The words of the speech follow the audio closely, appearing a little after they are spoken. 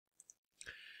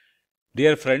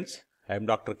Dear friends, I am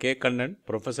Dr. K. Kannan,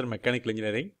 Professor Mechanical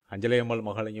Engineering, Anjalayamal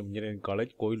Mahalingam Engineering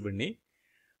College, Kovilvenni.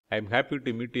 I am happy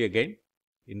to meet you again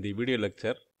in the video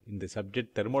lecture in the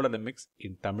subject thermodynamics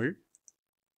in Tamil.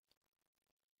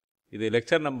 This is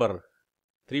lecture number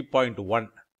 3.1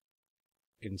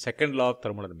 in second law of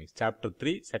thermodynamics, chapter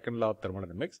 3, second law of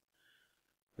thermodynamics.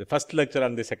 The first lecture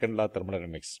on the second law of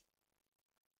thermodynamics.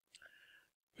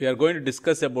 We are going to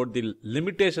discuss about the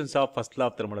limitations of first law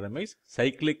of thermodynamics,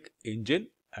 cyclic engine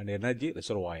and energy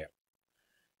reservoir.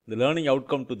 The learning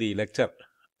outcome to the lecture.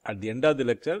 At the end of the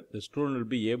lecture, the student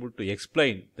will be able to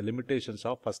explain the limitations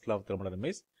of first law of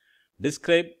thermodynamics,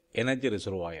 describe energy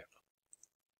reservoir.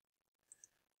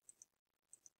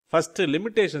 First,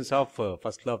 limitations of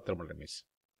first law of thermodynamics.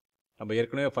 நம்ம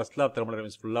ஏற்கனவே first law of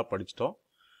thermodynamics ஃபுல்லாக படிச்சிட்டோம்.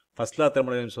 First law of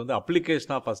thermodynamics வந்து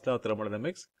application of first law of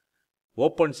thermodynamics,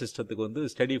 open சிஸ்டத்துக்கு வந்து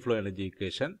steady flow energy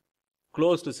equation,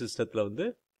 closed சிஸ்டத்தில் வந்து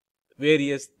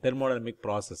various thermodynamic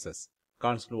processes,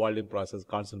 constant volume process,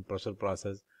 constant pressure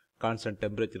process, constant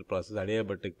temperature process,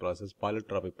 adiabatic process,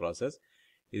 polytropic process,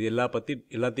 இது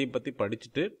எல்லாத்தையும் பற்றி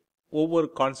படிச்சுட்டு ஒவ்வொரு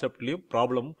கான்செப்ட்லேயும்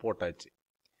ப்ராப்ளமும் போட்டாச்சு.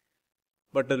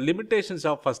 But limitations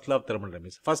of first law of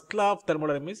thermodynamics. First law of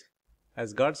thermodynamics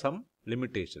has got some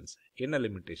limitations. என்ன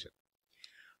limitation?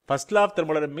 First law of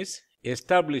thermodynamics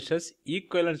establishes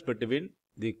equivalence between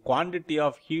the quantity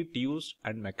of heat used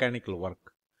and mechanical work,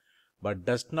 but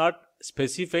does not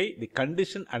specify the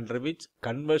condition under which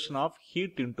conversion of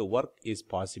heat into work is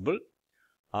possible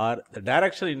or the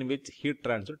direction in which heat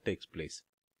transfer takes place.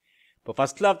 இப்போ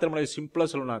first law of thermodynamics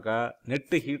சிம்பிளாக சொல்லணும்னாக்கா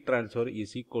net heat transfer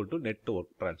is equal to net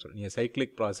work transfer. நீங்கள்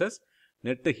cyclic process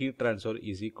net heat transfer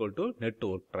is equal to net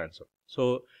work transfer. So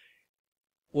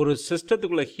ஒரு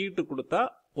சிஸ்டத்துக்குள்ளே heat கொடுத்தா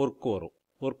work வரும்,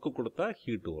 work கொடுத்தா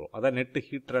heat வரும். அதான் net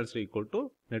heat transfer equal to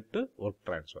net work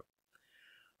transfer.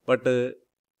 பட்டு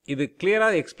இது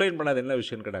கிளியராக எக்ஸ்பிளைன் பண்ணாது என்ன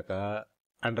விஷயம்னு கேட்டாக்கா,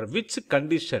 under which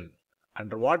condition,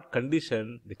 under what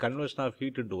condition the conversion of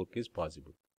heat into work is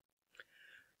possible.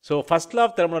 So first law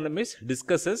of thermodynamics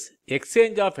discusses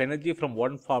exchange of energy from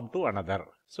one form to another.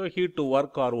 So heat to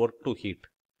work or work to heat.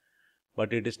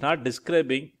 But it is not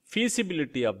describing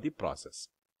feasibility of the process.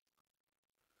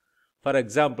 For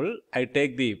example, I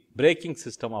take the braking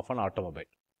system of an automobile.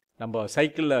 நம்ம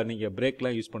சைக்கிளில் நீங்கள்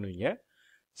பிரேக்லாம் use பண்ணுவீங்க.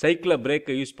 சைக்கிளில்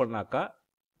பிரேக்கை use பண்ணாக்கா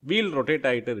wheel rotate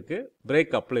ஆகிட்டு இருக்குது,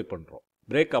 break apply பண்ணுறோம்.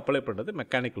 பிரேக் அப்ளை பண்ணுறது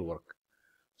mechanical work.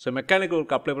 So mechanical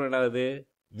work apply பண்ணாது,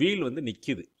 வீல் வந்து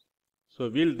நிற்கிது. ஸோ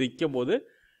வீல் நிற்கும் போது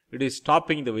it is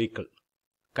stopping the vehicle.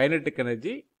 Kinetic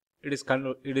energy it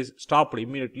is stopped,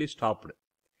 immediately stopped.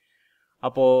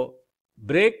 அப்போது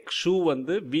பிரேக் ஷூ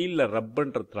வந்து வீலில் ரப்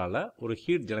பண்ணுறதுனால ஒரு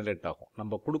ஹீட் ஜெனரேட் ஆகும்.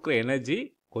 நம்ம கொடுக்குற எனர்ஜி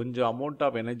கொஞ்சம் அமௌண்ட்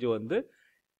ஆஃப் எனர்ஜி வந்து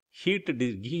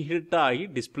ஹீட்டாக ஆகி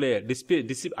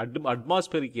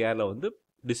அட்மாஸ்பியரிக் ஏரில் வந்து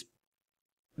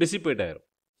டிசிபேட் ஆகிரும்.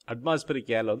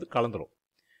 அட்மாஸ்பியரிக் ஏரில் வந்து கலந்துரும்.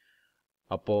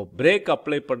 அப்போது பிரேக்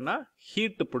அப்ளை பண்ணால்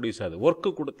ஹீட்டு ப்ரொடியூஸ் ஆகுது,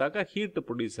 ஒர்க்கு கொடுத்தாக்கா ஹீட்டு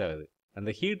ப்ரொடியூஸ் ஆகுது. அந்த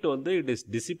ஹீட் வந்து it is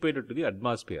dissipated to the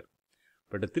atmosphere.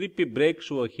 But திருப்பி பிரேக்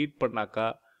ஷூவை ஹீட் பண்ணாக்கா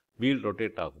வீல்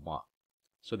ரொட்டேட் ஆகுமா?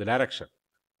 So the direction.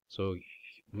 So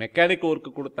mechanic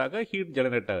work கொடுத்தாக்கா heat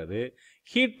generate ஆகுது,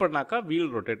 ஹீட் பண்ணாக்கா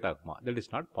வீல் ரொட்டேட் ஆகுமா? That is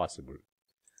not possible.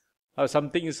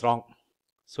 Something is wrong.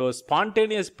 So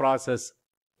spontaneous process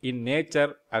in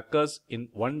nature occurs in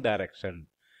one direction.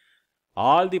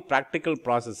 All the practical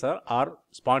processes are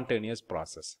spontaneous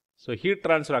process. So heat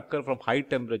transfer occurs from high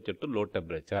temperature to low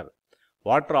temperature.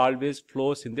 Water always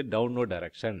flows in the downward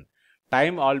direction.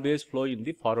 Time always flow in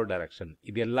the forward direction.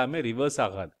 இது எல்லாமே reverse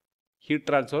ஆகாது. Heat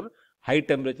transfer high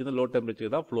temperature low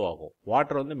temperature தான் flow ஆகும்.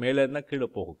 Water வந்து மேலே இருந்தால் கீழே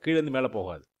போகும், கீழேருந்து மேலே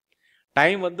போகாது.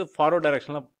 டைம் வந்து ஃபார்வர்ட்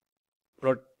டைரக்ஷனில்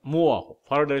மூவ் ஆகும்,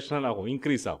 ஃபார்வர்ட் டைரக்ஷனில் ஆகும்,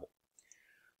 இன்க்ரீஸ் ஆகும்.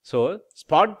 So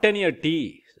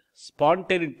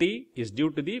spontaneity is due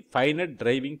to the finite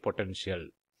driving potential.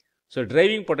 So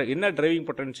driving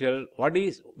potential,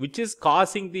 which is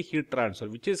causing the heat transfer,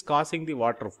 which is causing the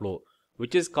water flow,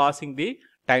 which is causing the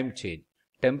time change.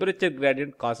 Temperature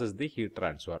gradient causes the heat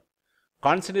transfer.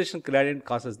 Concentration gradient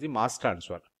causes the mass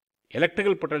transfer.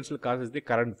 Electrical potential causes the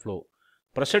current flow.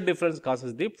 Pressure difference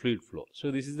causes the fluid flow. So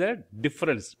this is the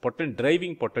difference,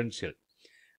 driving potential.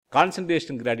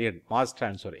 Concentration gradient, mass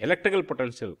transfer, electrical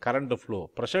potential, current flow,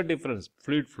 pressure difference,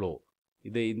 fluid flow.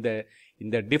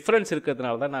 இந்த difference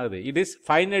இருக்கிறதுனால தான் ஆகுது. It is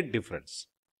finite difference.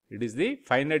 It is the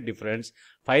finite difference,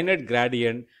 finite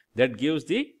gradient that gives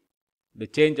the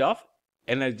change of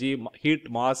energy, heat,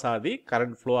 mass or the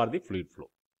current flow or the fluid flow.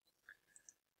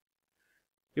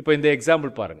 இப்போ இந்த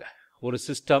example பாருங்க. ஒரு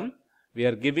system, we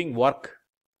are giving work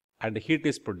and heat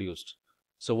is produced.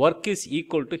 So work is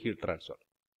equal to heat transfer.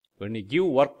 When you give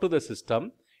work to the system,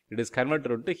 it is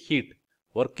converted into heat.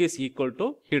 Work is equal to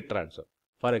heat transfer.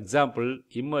 For example,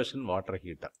 immersion water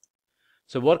heater.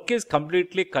 So work is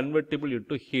completely convertible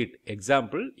into heat.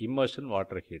 Example, immersion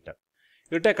water heater.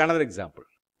 You take another example.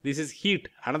 This is heat,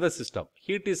 another system.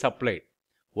 Heat is applied,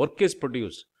 work is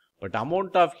produced, but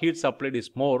amount of heat supplied is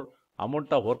more, amount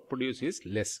of work produced is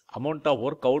less. Amount of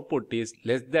work output is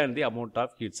less than the amount of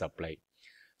heat supplied.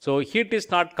 So heat is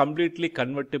not completely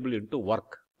convertible into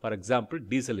work. For example,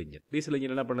 diesel engine. Diesel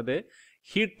engine என்ன பண்ணுது?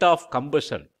 Heat of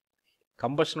combustion.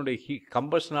 Combustion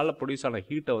produce on a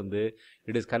heat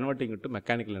it is converting into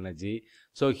mechanical energy.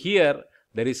 So here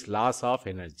there is loss of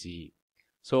energy.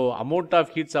 So amount of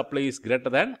heat supply is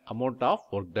greater than amount of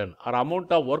work done, or amount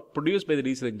of work produced by the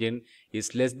diesel engine is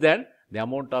less than the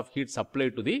amount of heat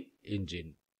supplied to the engine.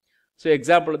 So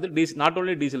example of the not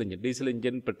only diesel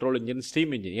engine, petrol engine,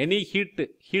 steam engine, any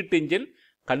heat engine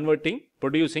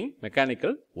producing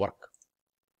mechanical work.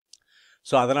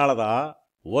 So adanalada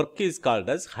work is called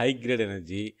as high grade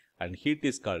energy and heat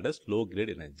is called as low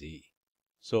grade energy.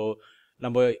 So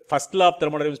நம்ம first law of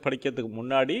thermodynamics படிக்கிறதுக்கு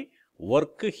முன்னாடி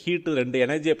work heat ரெண்டு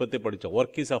எனர்ஜியை பற்றி படித்தோம்.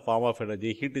 work is a form of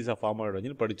energy, heat is a form of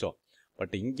energy படித்தோம்.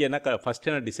 But இங்கே என்ன ஃபஸ்ட்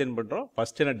என்ன டிசைன் பண்ணுறோம்,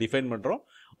 ஃபஸ்ட் என்ன டிஃபைன் பண்ணுறோம்,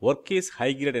 work is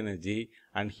high grade energy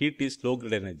and heat is low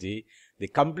grade energy. The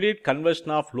complete conversion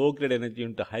of low grade energy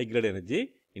into high grade energy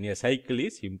in a cycle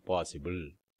is impossible.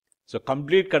 So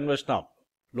complete conversion of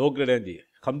low grade energy,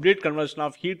 complete conversion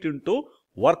of heat into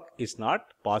work is not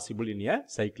possible in a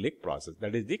cyclic process.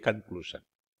 That is the conclusion.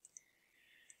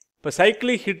 இப்போ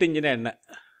cyclic heat engine என்ன?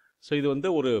 So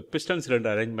இது ஒரு piston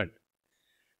cylinder arrangement.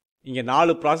 இங்கே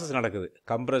 4 process நடக்குது.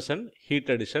 Compression, heat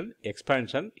addition,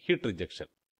 expansion, heat rejection.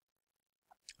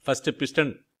 First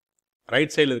piston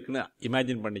right சைடில் இருக்குன்னு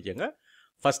imagine பண்ணிக்கோங்க.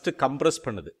 First compress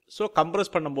பண்ணுது. ஸோ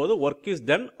கம்ப்ரஸ் பண்ணும்போது work is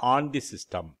done on the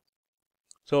system.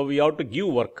 So we have to give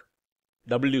work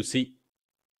WC.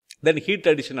 Then heat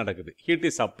addition நடக்குது. Heat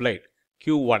is applied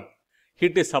Q1.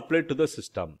 Heat is applied to the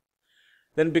system.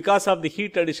 Then because of the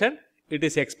heat addition, it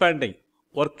is expanding.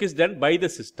 Work is done by the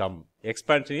system.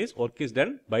 Expansion is work is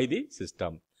done by the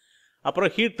system.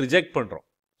 அப்புறம் heat reject பண்ணுறோம்.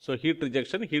 So heat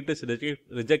rejection, heat is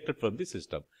rejected from the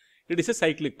system. It is a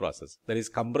cyclic process. There is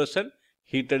compression,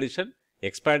 heat addition,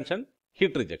 expansion,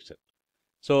 heat rejection.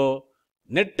 So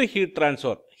net heat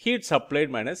transfer, heat supplied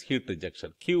minus heat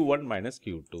rejection, Q1 minus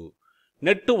Q2.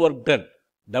 Net work done,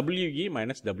 WE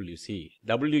minus WC.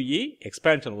 WE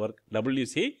expansion work,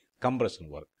 WC compression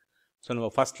work. So நம்ம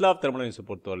first law of thermodynamics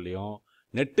பொறுத்தவரையிலும்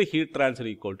net heat transfer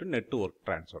equal to net work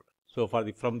transfer. So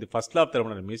from the first law of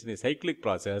thermodynamics in a cyclic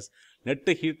process, net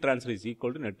heat transfer is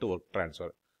equal to net work transfer.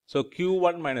 So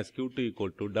Q1 minus Q2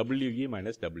 equal to WE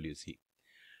minus WC.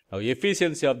 Now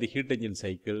efficiency of the heat engine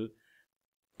cycle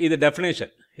is the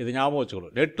definition. இது ஞாபகம்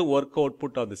வச்சுக்கணும். Net work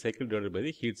output of the cycle divided by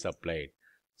the heat supplied.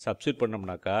 Substitute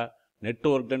பண்ணோம்னாக்கா net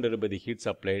work done divided by the heat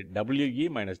supplied, WE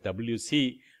minus WC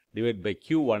divided by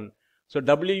Q1. So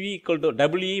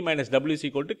WE minus WC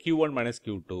equal to Q1 minus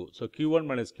Q2. So Q1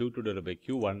 minus Q2 divided by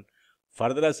Q1.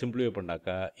 Further simplify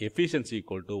பண்ணாக்கா efficiency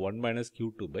equal to 1 minus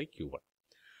Q2 by Q1.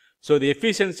 So the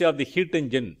efficiency of the heat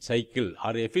engine cycle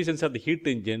or efficiency of the heat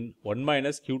engine 1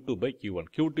 minus Q2 by Q1.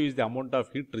 Q2 is the amount of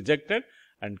heat rejected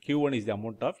and Q1 is the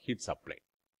amount of heat supplied.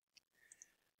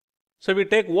 So we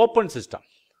take open system.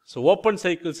 So open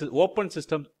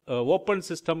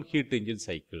system heat engine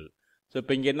cycle. So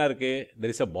இப்போ இங்கே என்ன இருக்கு?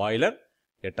 There is a boiler,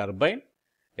 a turbine,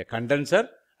 a condenser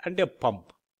and a pump.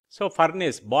 So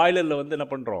furnace, boilerல என்ன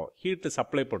பண்ணுறோம்? Heat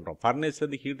supply பண்ணுறோம்.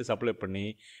 ஃபர்னேஸ்லேருந்து heat supply பண்ணி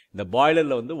இந்த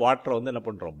பாய்லரில் வாட்டரை என்ன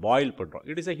பண்ணுறோம்? பாயில் பண்ணுறோம்.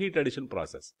 It is a heat addition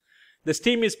process. The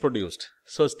steam is produced.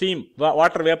 So steam,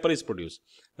 water vapor is produced.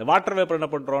 The water vapor என்ன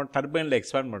பண்ணுறோம்? டர்பைனில்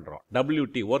எக்ஸ்பேண்ட் பண்ணுறோம்.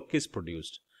 WT, work is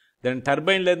produced. Then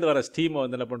டர்பைன்லேருந்து வர ஸ்டீமை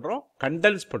என்ன பண்ணுறோம்?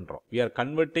 கண்டென்ஸ் பண்ணுறோம். We are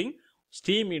converting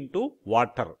steam into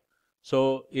water. So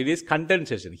it is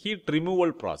condensation, heat removal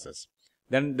process.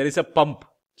 Then there is a pump.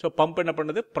 So pump என்ன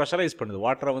பண்ணுது? Pressurize பண்ணுது.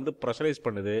 வாட்டரை pressurize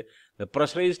பண்ணுது. The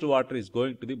pressurized water is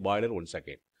going to the boiler once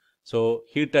again. So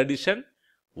heat addition,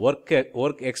 work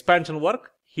expansion work,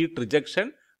 heat rejection,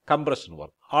 compression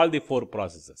work. All the 4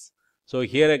 processes. So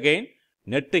here again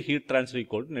net heat transfer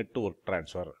equal to net work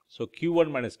transfer. So Q1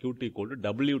 minus Q2 equal to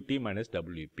WT minus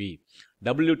WP.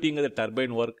 WT is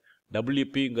turbine work,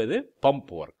 WP is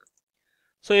pump work.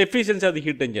 So efficiency of the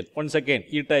heat engine, once again,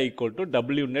 eta equal to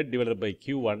W net divided by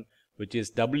Q1, which is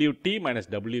WT minus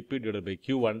WP divided by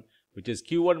Q1, which is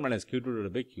Q1 minus Q2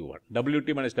 divided by Q1.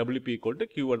 WT minus WP equal to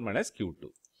Q1 minus Q2.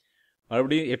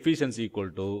 Already efficiency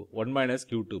equal to 1 minus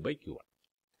Q2 by Q1.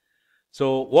 So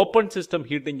open system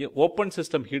heat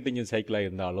engine cycle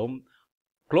இருந்தாலும்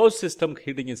closed system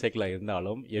heat engine cycle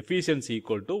இருந்தாலும் efficiency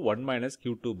equal to 1 minus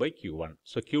Q2 by Q1.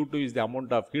 So Q2 is the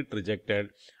amount of heat rejected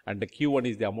and Q1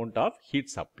 is the amount of heat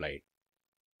supplied.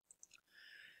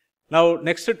 Now,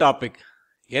 next topic,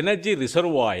 energy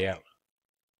reservoir.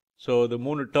 So, the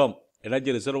moon term,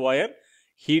 energy reservoir,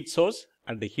 heat source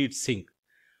and heat sink.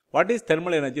 What is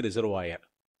thermal energy reservoir?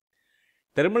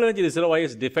 Thermal energy reservoir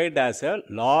is defined as a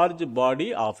large body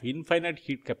of infinite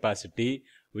heat capacity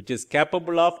which is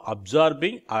capable of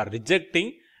absorbing or rejecting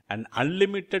an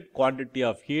unlimited quantity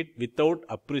of heat without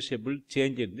appreciable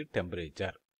change in the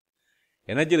temperature.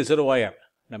 Energy reservoir,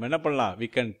 நம்ம என்ன பண்ணலாம்? We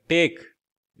can take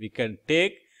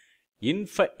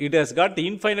it has got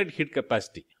infinite heat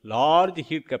capacity, large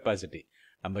heat capacity.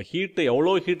 நம்ம heat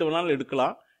எவ்வளோ heat வேணாலும்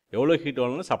எடுக்கலாம், எவ்வளோ heat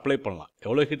வேணாலும் supply பண்ணலாம்,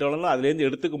 எவ்வளோ heat வேணாலும் அதுலேருந்து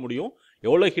எடுத்துக்க முடியும்,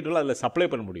 எவ்வளோ heat வேணாலும் அதில் சப்ளை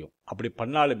பண்ண முடியும். அப்படி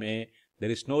பண்ணாலுமே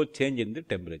there is no change in the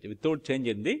temperature, without change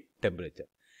in the temperature.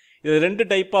 இது ரெண்டு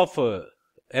டைப் ஆஃப்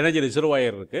எனர்ஜி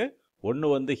ரிசர்வாயர் இருக்குது. ஒன்று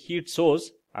வந்து heat source,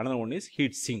 another one is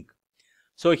heat sink.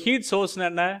 So heat சோர்ஸ்னா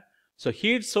என்ன? So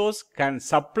heat source can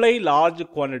supply large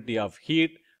quantity of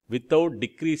heat without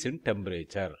decrease in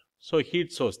temperature. So heat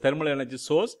source, thermal energy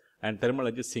source and thermal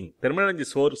energy sink. Thermal energy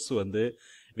source வந்து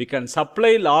we can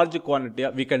supply large quantity,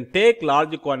 we can take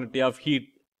large quantity of heat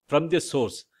from the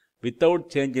source without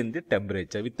change in the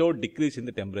temperature, without decrease in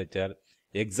the temperature.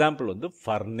 Example வந்து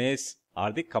furnace or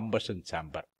the combustion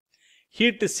chamber.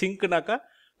 Heat sink naka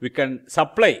we can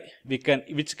supply,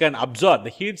 which can absorb,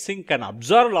 the heat sink can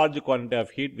absorb large quantity of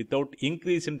heat without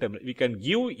increase in temperature. We can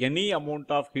give any amount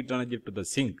of heat energy to the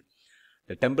sink.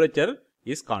 The temperature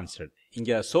is constant.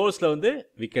 Inga source la vandu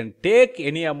we can take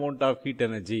any amount of heat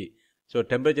energy. So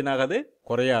temperature nagadu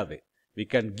korayadu. We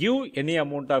can give any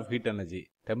amount of heat energy.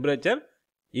 Temperature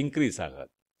increase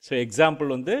agadu. So example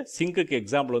vandu sink ku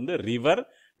example vandu river,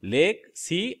 lake,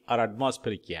 sea or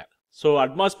atmospheric air. So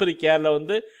atmospheric air la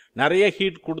vandu நிறைய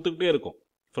heat கொடுத்துக்கிட்டே இருக்கும்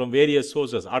from various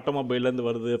sources. ஆட்டோமொபைல்லேருந்து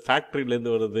வருது,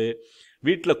 ஃபேக்ட்ரிலேருந்து வருது,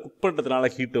 வீட்டில் cook பண்ணுறதுனால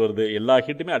heat வருது, எல்லா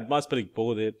ஹீட்டுமே அட்மாஸ்பியருக்கு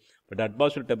போகுது. But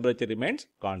atmosphere temperature remains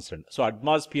constant. So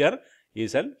atmosphere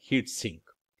is an heat sink.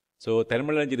 So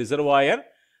thermal energy reservoir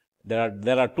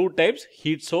there are two types,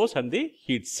 heat source and the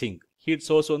heat sink. Heat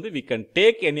source வந்து we can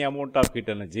take any amount of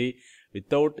heat energy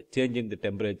without changing the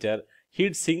temperature.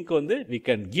 Heat sink வந்து we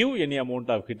can give any amount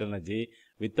of heat energy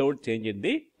without changing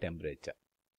the temperature.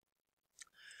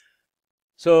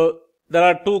 So, there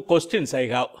are two questions I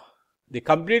have. The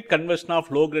complete conversion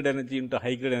of low grade energy into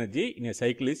high grade energy in a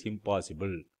cycle is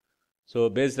impossible. So,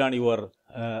 based on your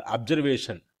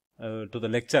observation to the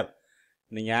lecture,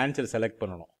 நீங்கள் answer select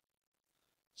பண்ணணும்.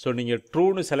 So, நீங்கள் true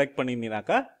னு select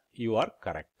பண்ணினீனாக்கா you are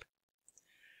correct.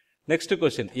 Next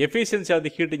question. Efficiency of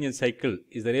the heat engine cycle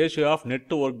is the ratio of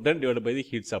net work done divided by the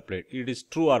heat supplied. It is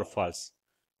true or false?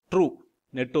 True.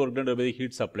 Net work done divided by the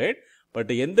heat supplied. But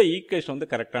எந்த equation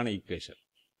வந்து கரெக்டான equation?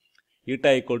 Eta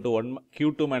equal to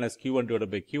Q2 minus Q1 divided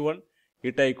by Q1,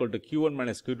 eta equal to Q1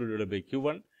 minus Q2 divided by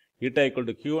Q1, eta equal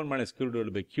to Q1 minus Q2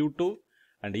 divided by Q2,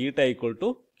 and eta equal to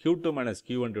Q2 minus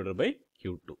Q1 divided by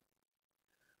Q2.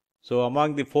 So,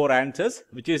 among the four answers,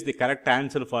 which is the correct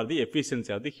answer for the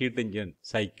efficiency of the heat engine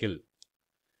cycle?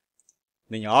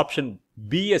 நீங்கள் option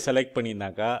B select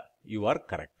பண்ணினாக்கா you are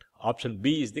correct. Option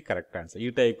B is the correct answer.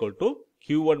 Eta equal to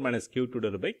Q1 minus Q2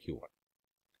 divided by Q1.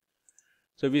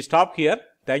 So, we stop here.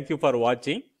 Thank you for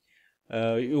watching.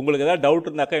 உங்களுக்கு ஏதாவது doubt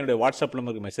இருந்தாக்கா என்னுடைய WhatsApp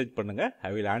நம்பருக்கு message பண்ணுங்கள்.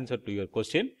 I will answer to your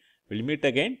question. We'll meet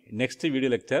again next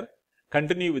video lecture.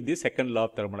 Continue with the second law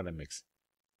of thermodynamics.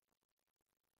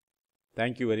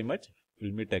 Thank you very much.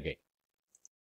 We'll meet again.